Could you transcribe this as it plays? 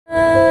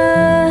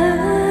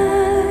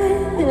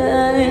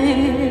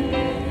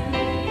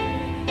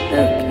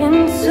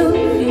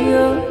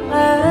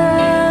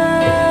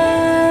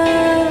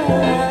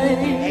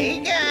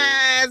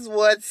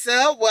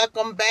up?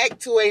 Welcome back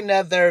to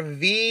another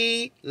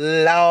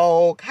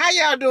vlog. How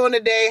y'all doing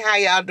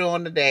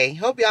today?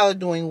 Hope y'all are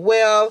doing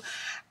well.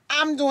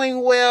 I'm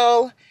doing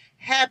well.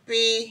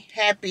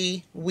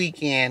 Happy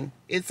weekend.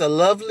 It's a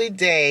lovely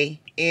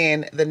day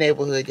in the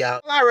neighborhood,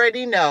 y'all. I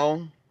already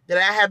know that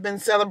I have been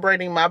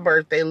celebrating my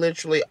birthday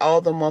literally all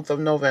the month of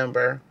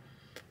November.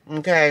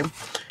 Okay.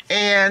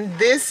 And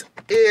this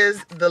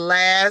is the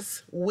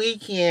last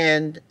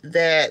weekend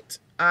that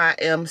I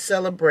am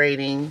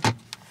celebrating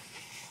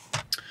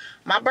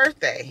my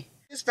birthday.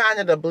 Just find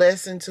it a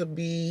blessing to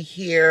be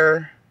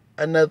here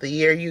another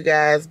year, you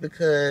guys,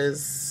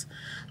 because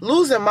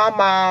losing my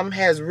mom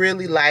has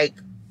really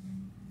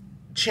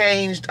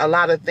changed a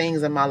lot of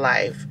things in my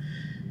life.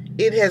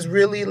 It has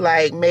really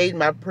made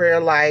my prayer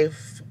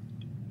life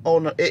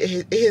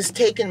it has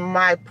taken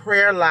my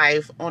prayer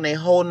life on a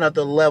whole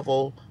nother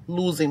level,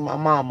 losing my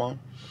mama.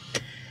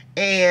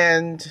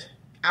 And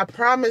I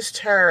promised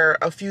her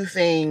a few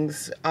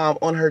things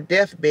on her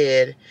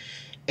deathbed,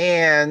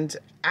 and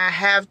I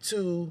have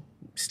to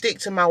stick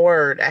to my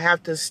word. I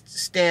have to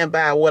stand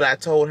by what I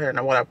told her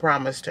and what I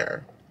promised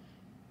her.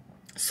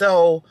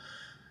 So,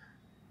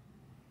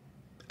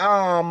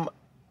 long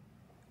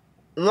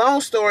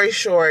story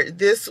short,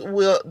 this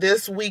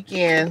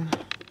weekend,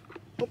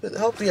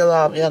 hopefully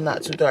y'all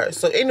not too dark.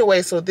 So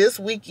anyway, so this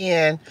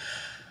weekend,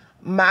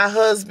 my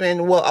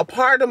husband, well, a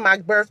part of my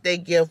birthday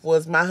gift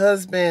was my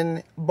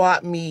husband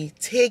bought me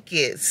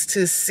tickets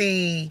to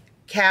see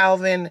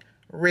Calvin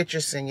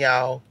Richardson,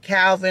 y'all.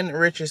 Calvin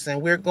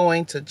Richardson. We're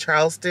going to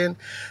Charleston,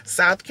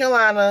 South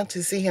Carolina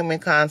to see him in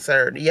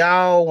concert.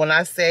 Y'all, when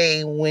I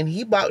say when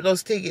he bought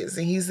those tickets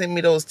and he sent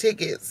me those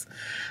tickets,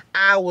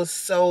 I was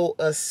so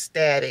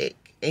ecstatic.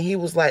 And he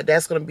was like,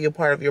 that's going to be a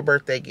part of your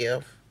birthday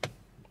gift.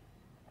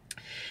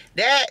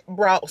 That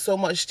brought so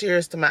much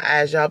tears to my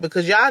eyes, y'all,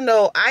 because y'all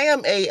know I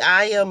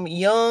am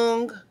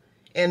young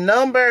in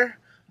number,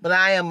 but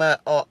I've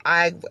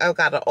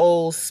got an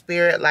old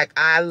spirit. Like,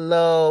 I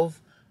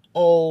love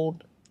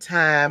old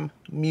time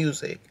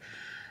music.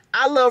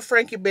 I love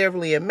Frankie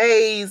Beverly and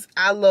Maze.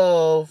 I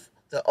love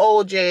the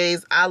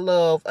OJs. I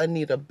love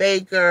Anita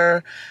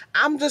Baker.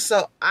 I've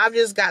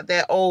just got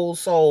that old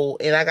soul,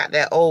 and I got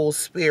that old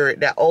spirit,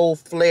 that old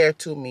flair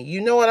to me. You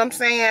know what I'm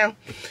saying?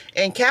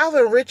 And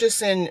Calvin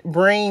Richardson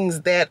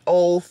brings that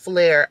old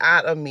flair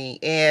out of me,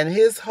 and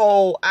his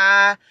whole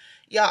I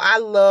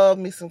love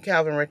me some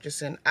Calvin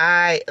Richardson.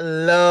 I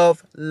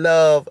love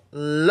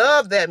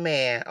that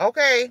man.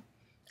 Okay.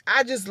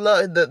 I just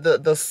love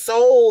the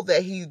soul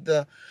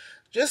that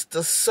just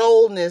the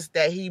soulness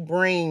that he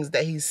brings,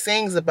 that he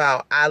sings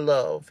about. I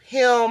love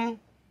him.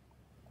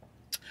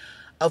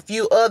 A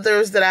few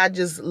others that I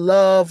just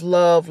love.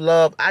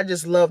 I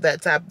just love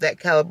that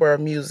caliber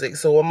of music.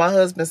 So when my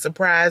husband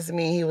surprised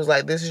me, he was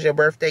like, this is your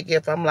birthday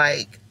gift. I'm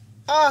like,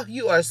 oh,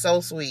 you are so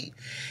sweet.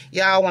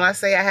 Y'all, when I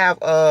say I have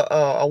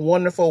a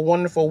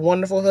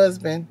wonderful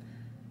husband,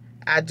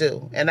 I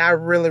do. And I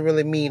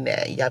really mean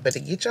that. Y'all better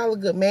get y'all a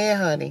good man,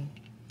 honey.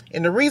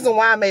 And the reason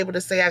why I'm able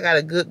to say I got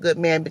a good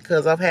man,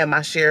 because I've had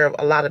my share of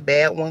a lot of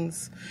bad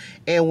ones.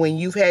 And when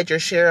you've had your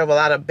share of a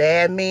lot of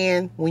bad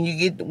men, when you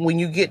get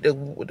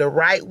the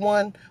right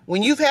one,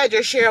 when you've had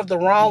your share of the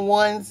wrong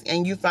ones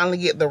and you finally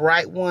get the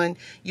right one,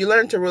 you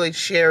learn to really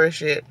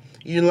cherish it.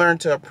 You learn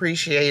to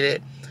appreciate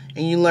it,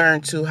 and you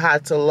learn how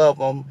to love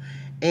them.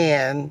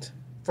 And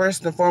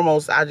first and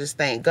foremost, I just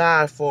thank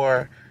God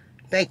for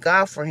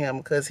him,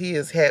 because he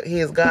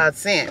is God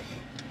sent.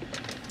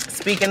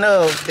 Speaking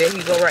of, there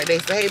he go right there.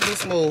 Say, hey, be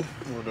smooth.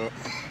 What up?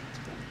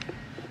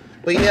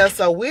 But yeah,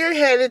 so we're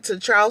headed to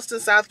Charleston,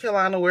 South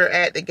Carolina. We're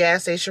at the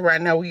gas station right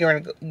now.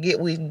 We're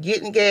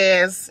getting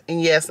gas,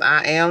 and yes,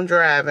 I am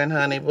driving,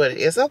 honey, but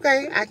it's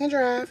okay. I can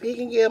drive. He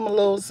can give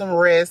him some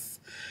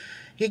rest.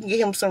 He can get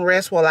him some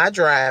rest while I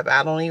drive.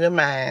 I don't even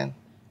mind.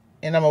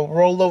 And I'm gonna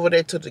roll over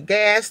there to the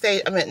gas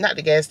station. I mean, not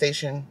the gas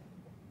station,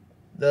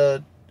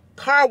 the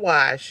car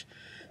wash,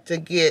 to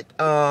get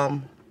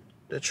the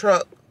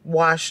truck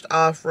washed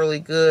off really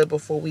good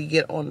before we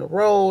get on the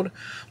road.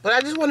 But I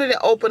just wanted to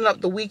open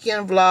up the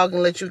weekend vlog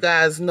and let you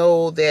guys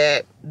know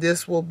that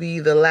this will be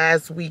the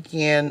last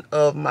weekend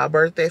of my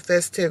birthday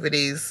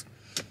festivities.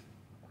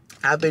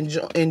 I've been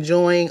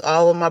enjoying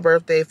all of my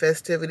birthday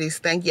festivities.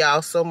 Thank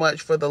y'all so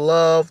much for the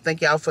love.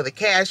 Thank y'all for the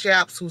cash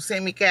apps who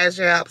sent me cash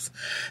apps.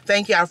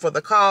 Thank y'all for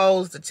the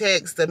calls, the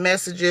texts, the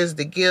messages,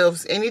 the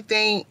gifts,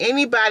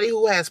 anybody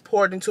who has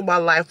poured into my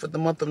life for the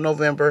month of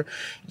November.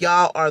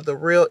 Y'all are the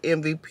real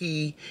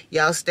MVP.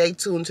 Y'all stay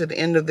tuned to the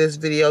end of this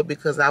video,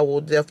 because I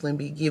will definitely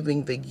be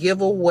giving the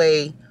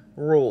giveaway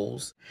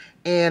rules.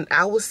 And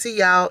I will see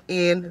y'all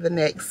in the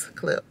next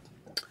clip.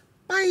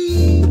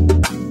 Bye.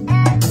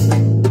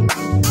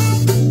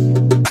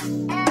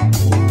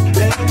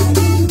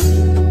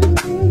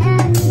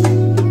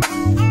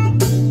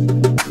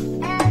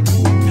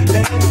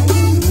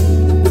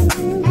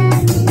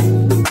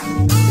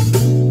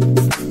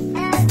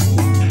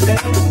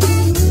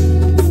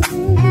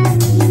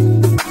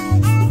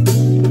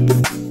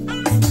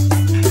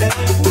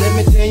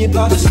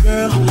 About this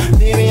girl,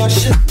 maybe I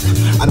should.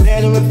 I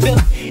met her in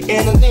Philly,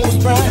 and her name was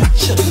Brian.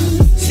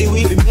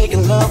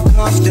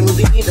 still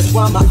lean, that's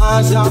why my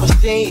eyes are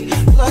shade.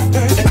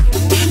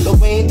 The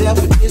way that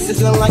we kiss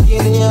isn't like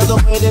any other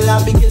way that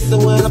I be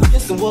kissing when I'm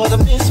kissing what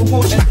I'm missing.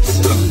 Won't you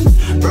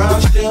listen?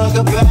 Brown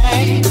sugar,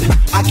 babe,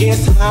 I can't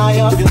high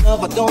up your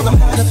love, I don't know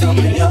how to feel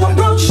your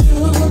brown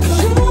sugar.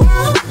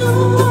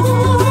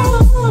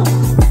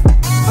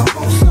 I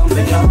want some of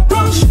your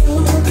brown sugar.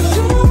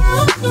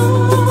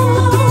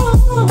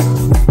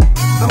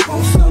 I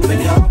want some of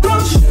your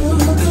brown sugar.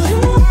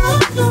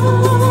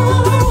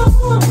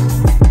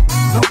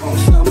 I want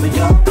some of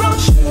your brown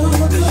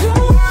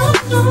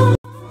sugar.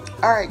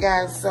 Alright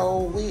guys,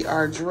 so we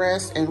are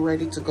dressed and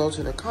ready to go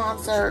to the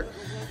concert.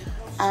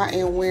 I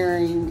am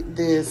wearing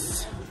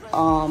this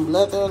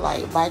leather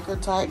like biker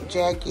type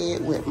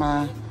jacket with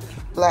my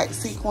black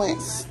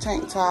sequins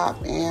tank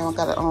top, and I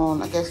got it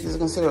on, I guess you can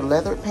consider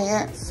leather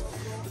pants,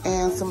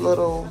 and some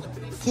little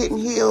kitten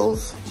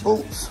heels,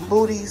 boots,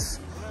 booties,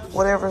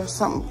 whatever,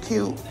 something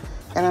cute.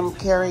 And I'm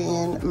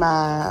carrying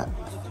my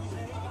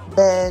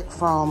bag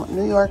from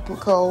New York &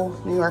 Co,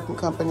 New York &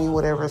 Company,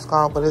 whatever it's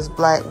called, but it's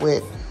black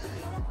with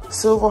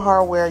silver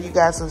hardware. You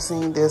guys have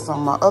seen this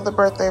on my other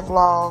birthday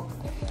vlog.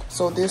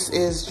 So this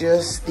is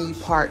just the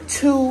part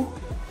 2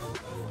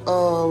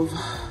 of,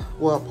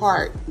 well,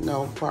 part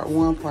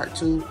 1, part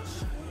 2.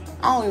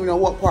 I don't even know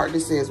what part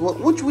this is.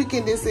 Which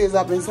weekend this is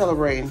I've been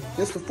celebrating.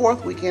 This the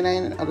 4th weekend,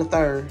 ain't it? Or the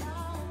 3rd?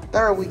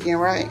 3rd weekend,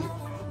 right?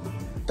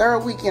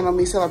 3rd weekend of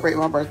me celebrating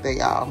my birthday,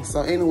 y'all.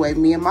 So anyway,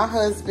 me and my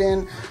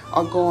husband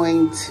are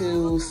going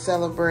to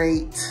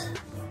celebrate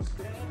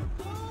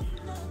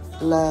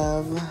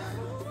love.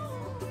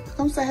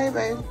 Come say hey,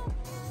 babe.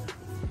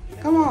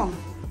 Come on.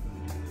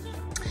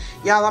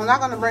 Y'all, I'm not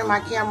going to bring my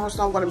camera,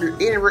 so I'm going to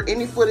be,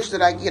 any footage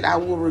that I get, I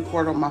will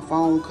record on my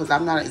phone, because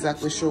I'm not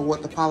exactly sure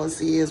what the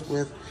policy is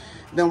with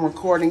them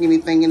recording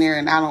anything in there,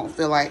 and I don't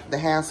feel like the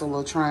hassle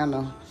of trying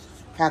to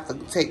have to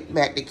take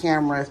back the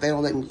camera if they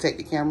don't let me take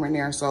the camera in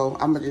there. So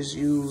I'm going to just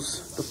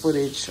use the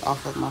footage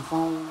off of my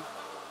phone.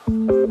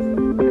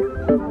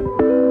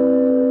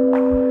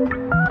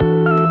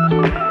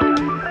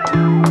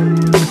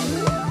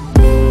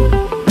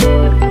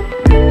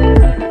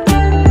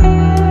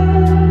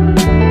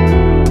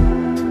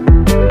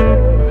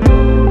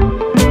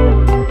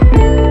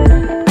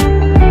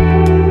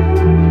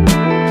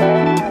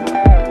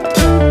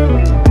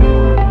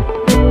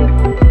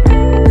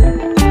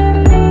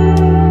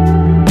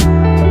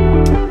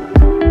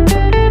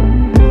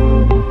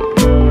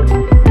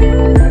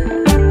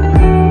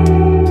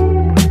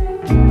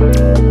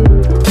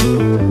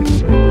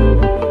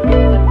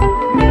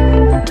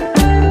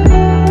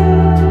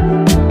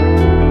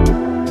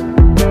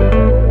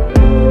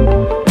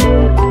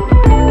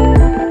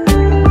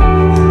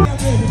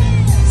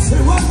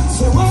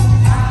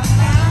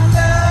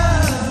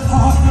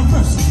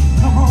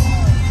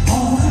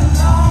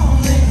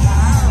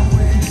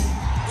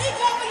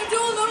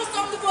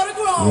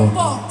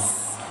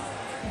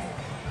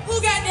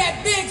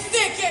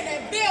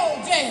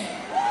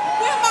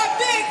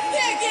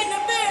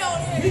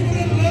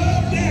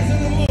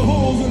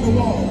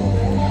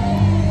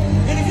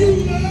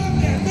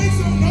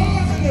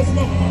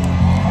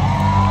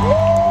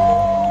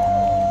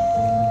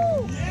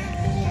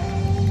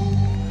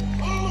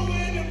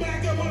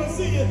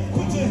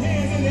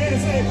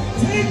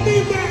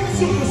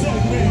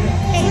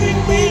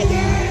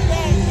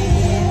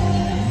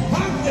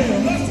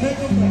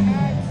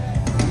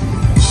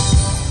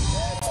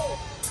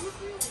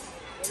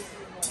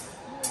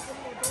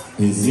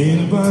 Has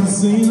anybody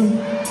seen her?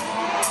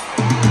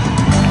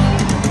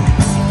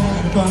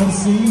 Anybody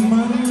seen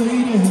my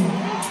lady?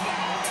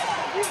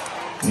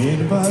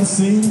 Anybody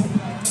seen her?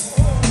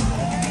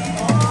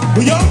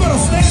 Well, y'all better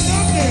stand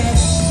up there.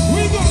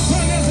 We're gonna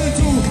turn this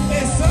into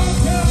a South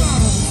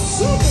Carolina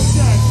Super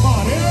Shack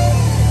party.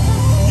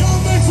 Y'all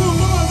make some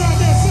noise out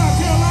there, South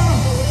Carolina.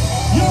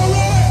 Y'all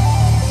ready?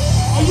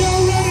 Are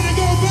y'all ready to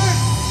go back?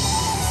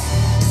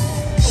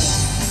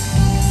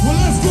 Well,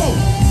 let's go.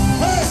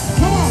 Hey,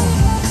 come on.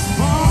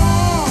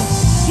 Oh,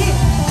 shit.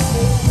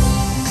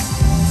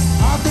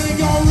 I think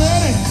y'all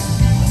ready.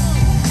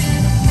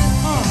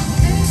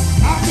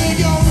 I think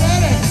y'all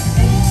ready.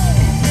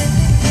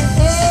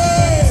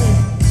 Hey,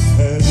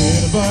 has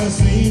anybody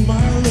seen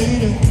my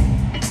lady?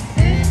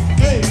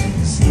 Hey,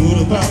 stood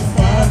about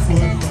 5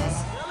 foot.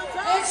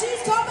 And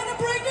she's coming to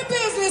bring the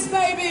business,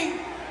 baby.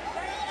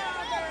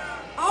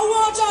 I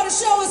want y'all to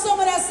show us some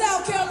of that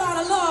South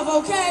Carolina love,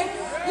 okay?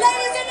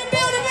 Ladies in the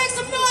building, make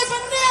some noise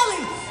for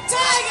Nelly,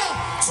 Tiger,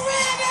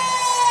 Trigger!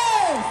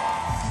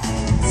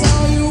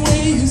 Saw you when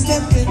you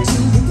stepped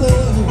into the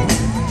club.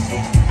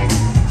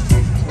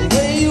 The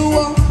way you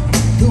walk,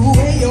 the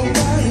way your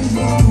body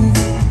moves.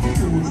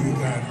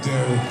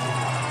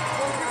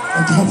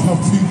 I got my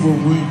people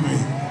with me.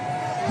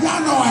 Y'all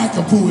know I act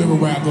a fool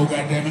everywhere I go,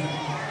 goddammit.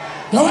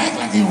 Don't act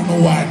like you don't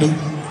know what I do.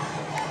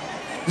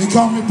 They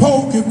call me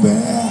Pokey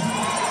Bear.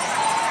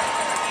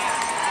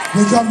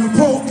 They call me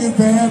Pokey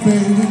Bear,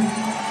 baby.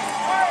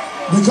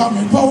 They call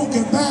me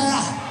Pokey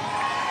Bear.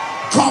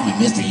 Call me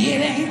Mr.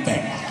 It Ain't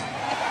Bear.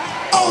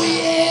 Oh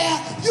yeah,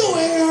 you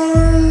ain't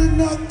heard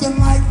nothing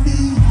like me.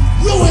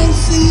 You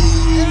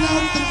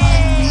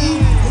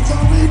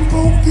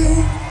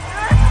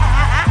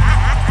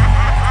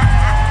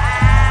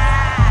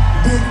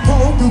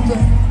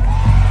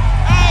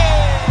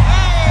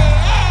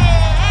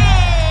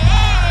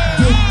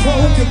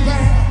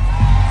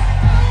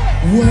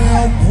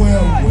Well,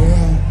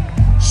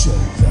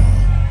 showtime.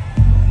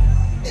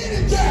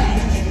 Anytime.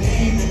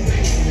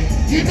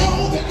 You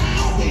know that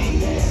I'll be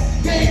there.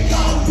 They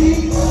gon'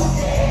 be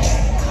okay.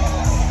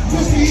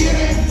 'Cause it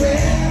ain't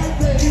fair,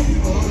 baby.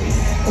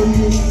 Oh,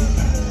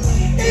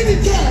 yeah.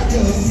 Anytime,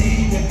 girl.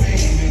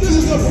 This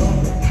is the one.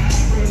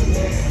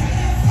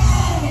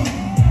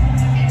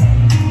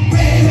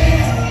 Baby,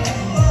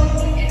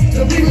 to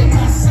be with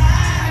my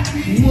side.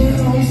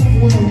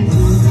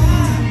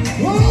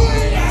 Well.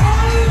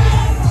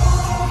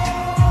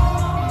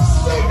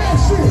 Sing that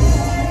shit.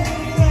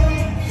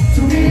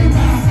 To be with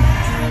my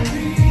side.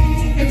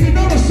 If you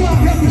know the song,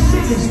 help me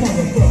sing this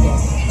motherfucker.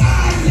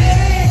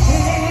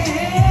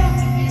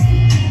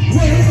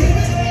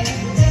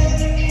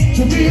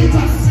 To be with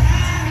my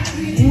side.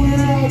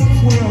 Well.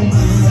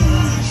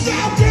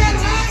 South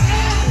Carolina.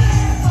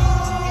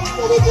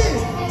 What we did?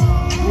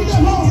 We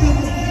got home,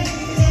 nigga.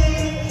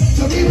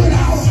 To be with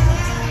our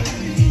side.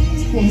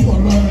 Well, you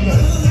gonna learn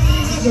that.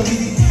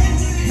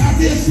 Now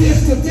this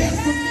is the best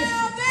for me.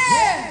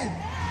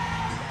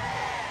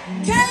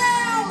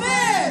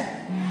 Calvin!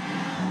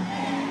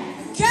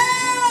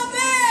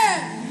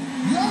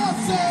 Y'all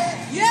said.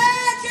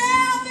 Yeah,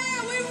 Calvin!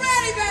 We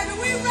ready, baby.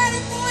 We ready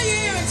for you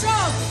here in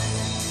Charleston.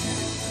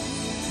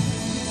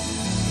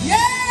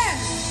 Yeah!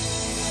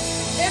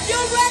 If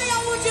you're ready, I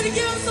want you to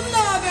give him some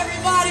love,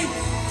 everybody.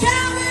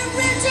 Calvin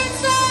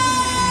Richardson!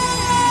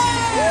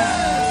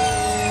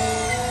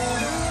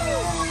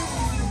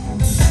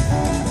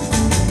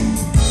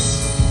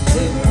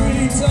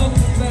 Every talk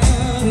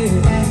about it,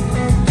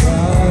 I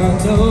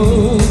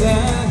know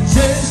that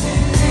just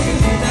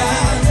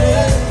without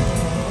it.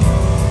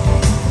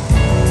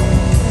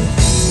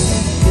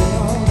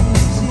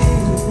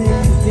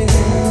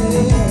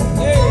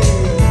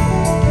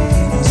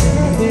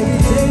 Every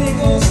day that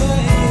goes by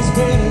is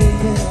better.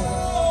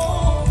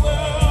 Oh,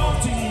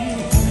 well, to you.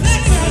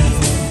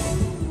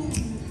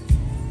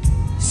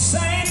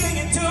 Same thing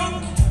it took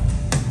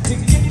to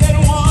get that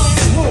one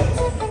hook.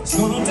 It's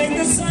gonna take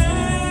the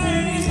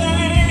same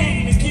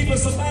thing to keep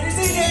us somebody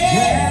singing.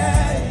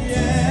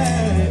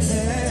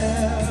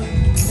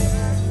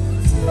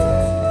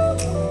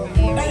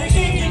 Now you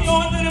can't keep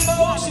going through the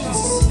motions,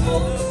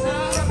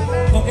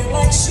 looking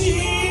like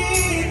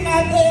she's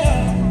not there.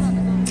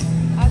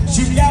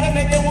 You gotta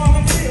make that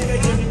woman feel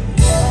that you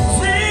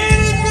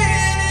really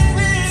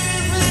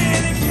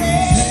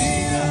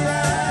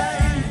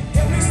care.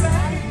 Every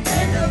side,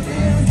 end up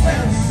being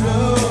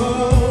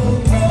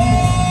special.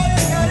 All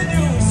you gotta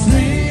do is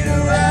treat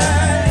her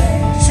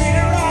right,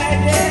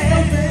 yeah. End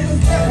up being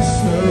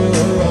special.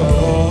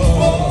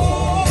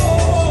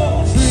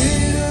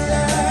 Treat her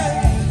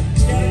right,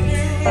 gotta do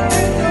it.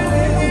 End up being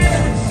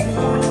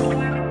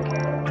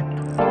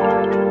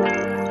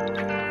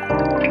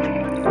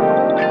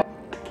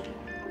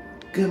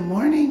Good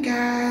morning,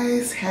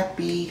 guys.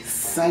 Happy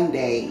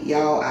Sunday.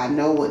 Y'all, I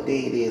know what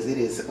day it is. It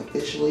is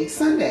officially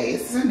Sunday.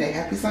 It's Sunday.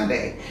 Happy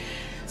Sunday.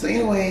 So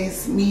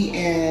anyways, me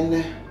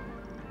and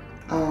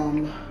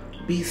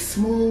Be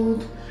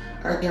Smooth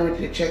are getting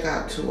ready to check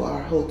out to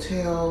our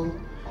hotel.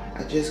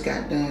 I just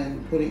got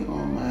done putting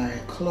on my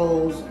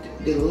clothes,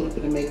 did a little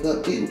bit of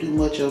makeup, didn't do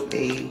much of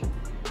a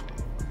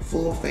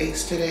full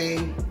face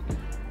today.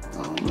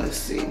 Let's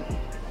see.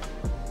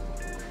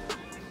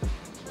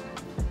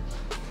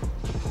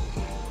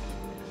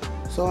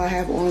 So I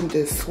have on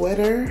this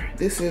sweater.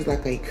 This is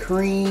like a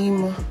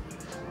cream,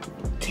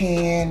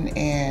 tan,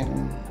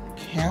 and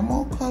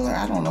camel color.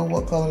 I don't know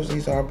what colors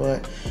these are,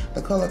 but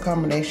the color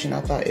combination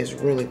I thought is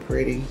really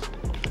pretty.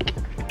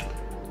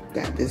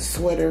 Got this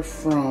sweater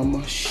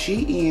from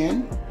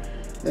Shein.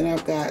 Then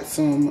I've got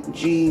some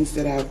jeans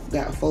that I've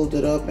got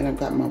folded up, and I've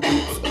got my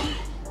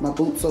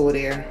boots over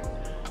there.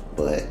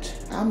 But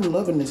I'm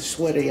loving this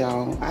sweater,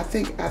 y'all. I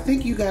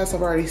think you guys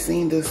have already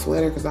seen this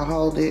sweater because I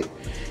hauled it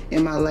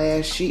in my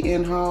last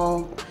Shein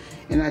haul,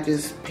 and I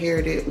just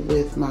paired it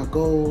with my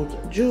gold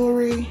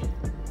jewelry,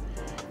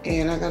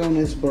 and I got on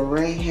this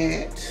beret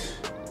hat.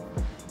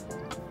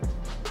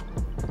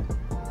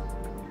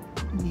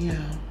 Yeah,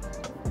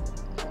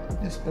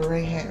 this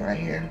beret hat right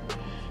here.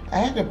 I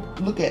had to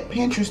look at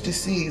Pinterest to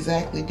see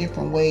exactly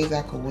different ways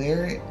I could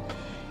wear it,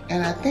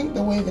 and I think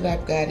the way that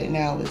I've got it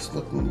now is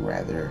looking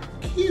rather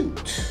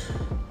cute.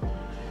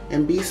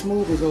 And Be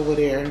Smooth is over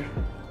there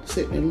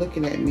sitting and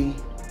looking at me,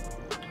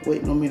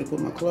 waiting on me to put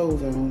my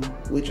clothes on,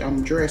 which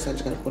I'm dressed. I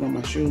just gotta put on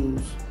my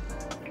shoes.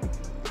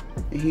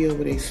 And he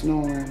over there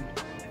snoring.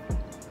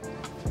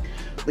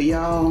 But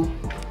y'all,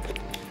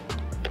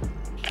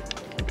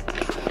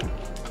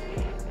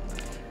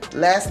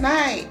 last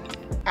night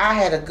I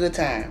had a good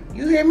time.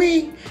 You hear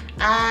me?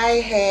 I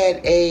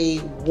had a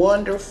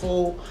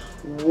wonderful,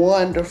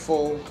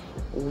 wonderful,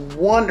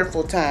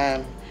 wonderful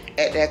time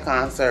at that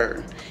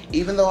concert.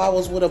 Even though I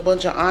was with a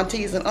bunch of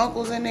aunties and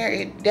uncles in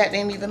there, that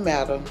didn't even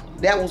matter.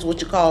 That was what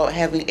you call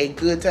having a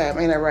good time.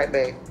 Ain't that right,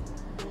 babe?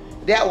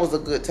 That was a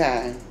good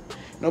time.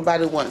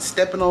 Nobody wasn't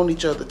stepping on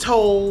each other's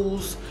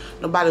toes.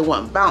 Nobody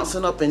wasn't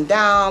bouncing up and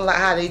down like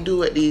how they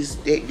do at these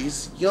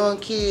young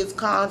kids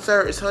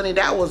concerts, honey.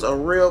 That was a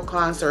real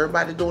concert.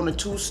 Everybody doing a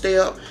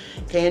two-step.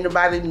 Can't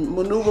nobody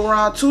maneuver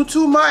around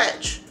too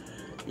much,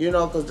 you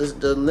know, because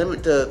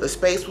the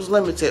space was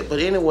limited. But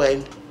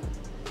anyway,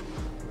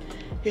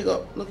 here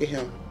go. Look at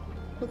him.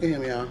 Look at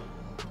him, y'all.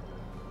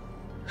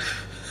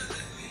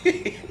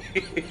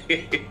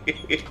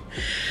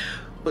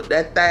 Put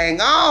that thing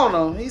on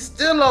him. He's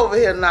still over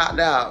here knocked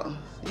out.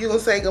 You gonna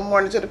say good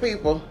morning to the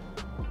people?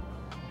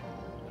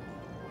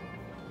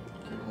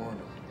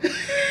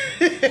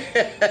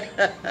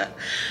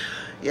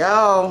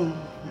 Y'all,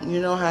 you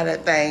know how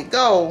that thing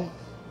go.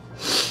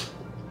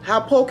 How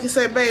Pokey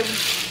say, baby?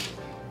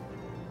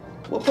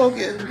 What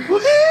Pokey?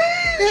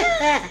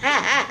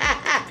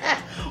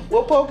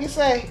 What Pokey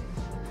say?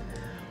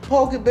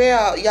 Pokey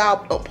Bell,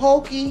 y'all.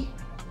 Pokey.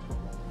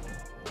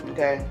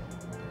 Okay.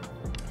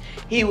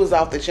 He was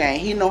off the chain.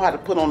 He know how to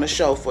put on the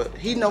show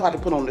He know how to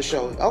put on the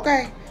show.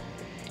 Okay.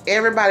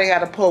 Everybody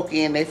got a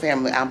Pokey in their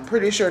family. I'm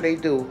pretty sure they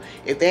do.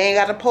 If they ain't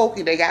got a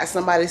Pokey, they got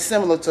somebody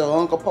similar to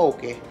Uncle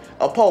Pokey.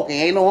 A Pokey.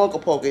 Ain't no Uncle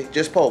Pokey,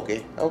 just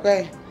Pokey.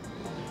 Okay?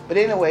 But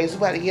anyways, we're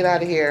about to get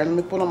out of here. Let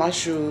me put on my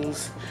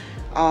shoes.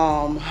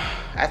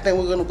 I think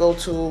we're going to go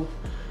to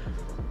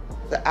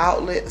the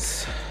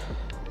outlets.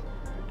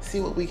 See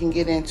what we can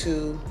get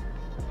into.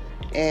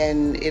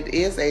 And it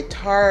is a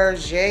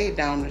Target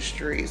down the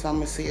street. So I'm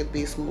going to see if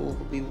Beast Move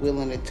will be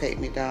willing to take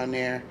me down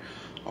there.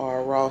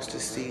 Or Ross to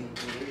see.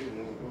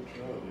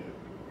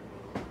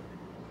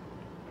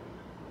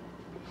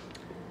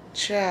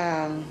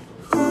 Child.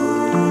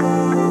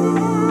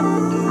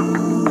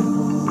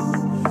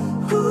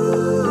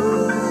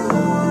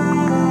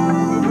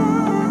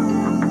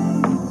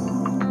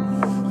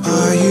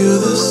 Are you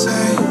the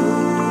same?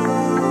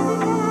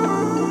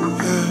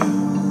 Yeah.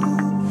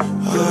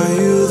 Are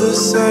you the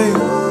same?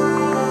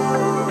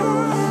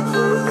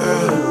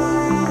 Yeah.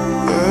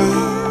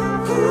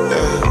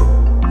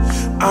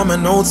 I'm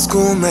an old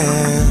school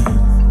man.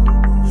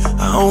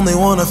 I only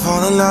wanna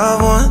fall in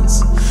love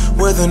once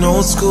with an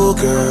old school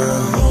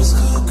girl. Old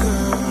school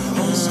girl,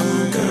 old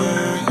school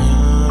girl.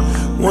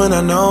 When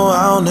I know,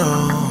 I'll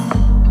know.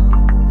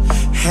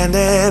 Hand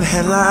in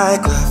hand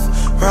like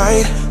left,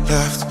 right,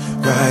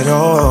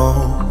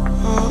 oh.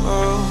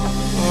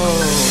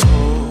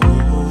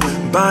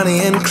 Bonnie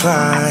and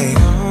Clyde.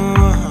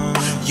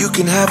 You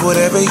can have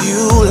whatever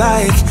you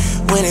like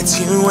when it's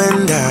you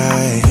and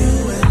I.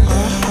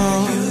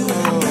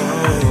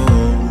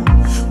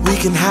 We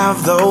can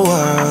have the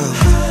world.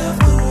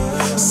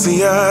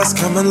 See us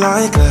coming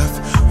like left,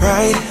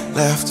 right,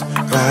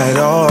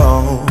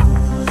 oh.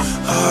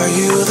 Are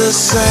you the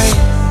same?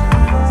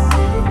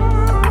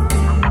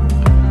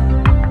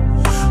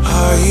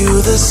 Are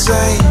you the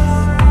same?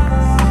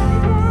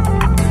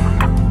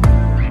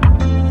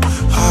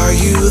 Are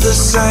you the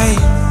same?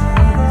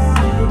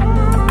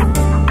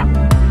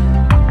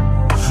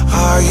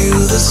 Are you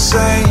the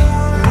same?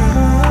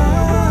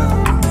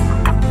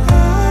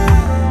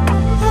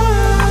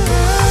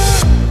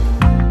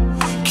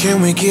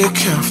 Can we get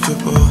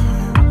comfortable?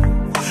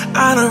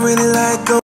 I don't really like going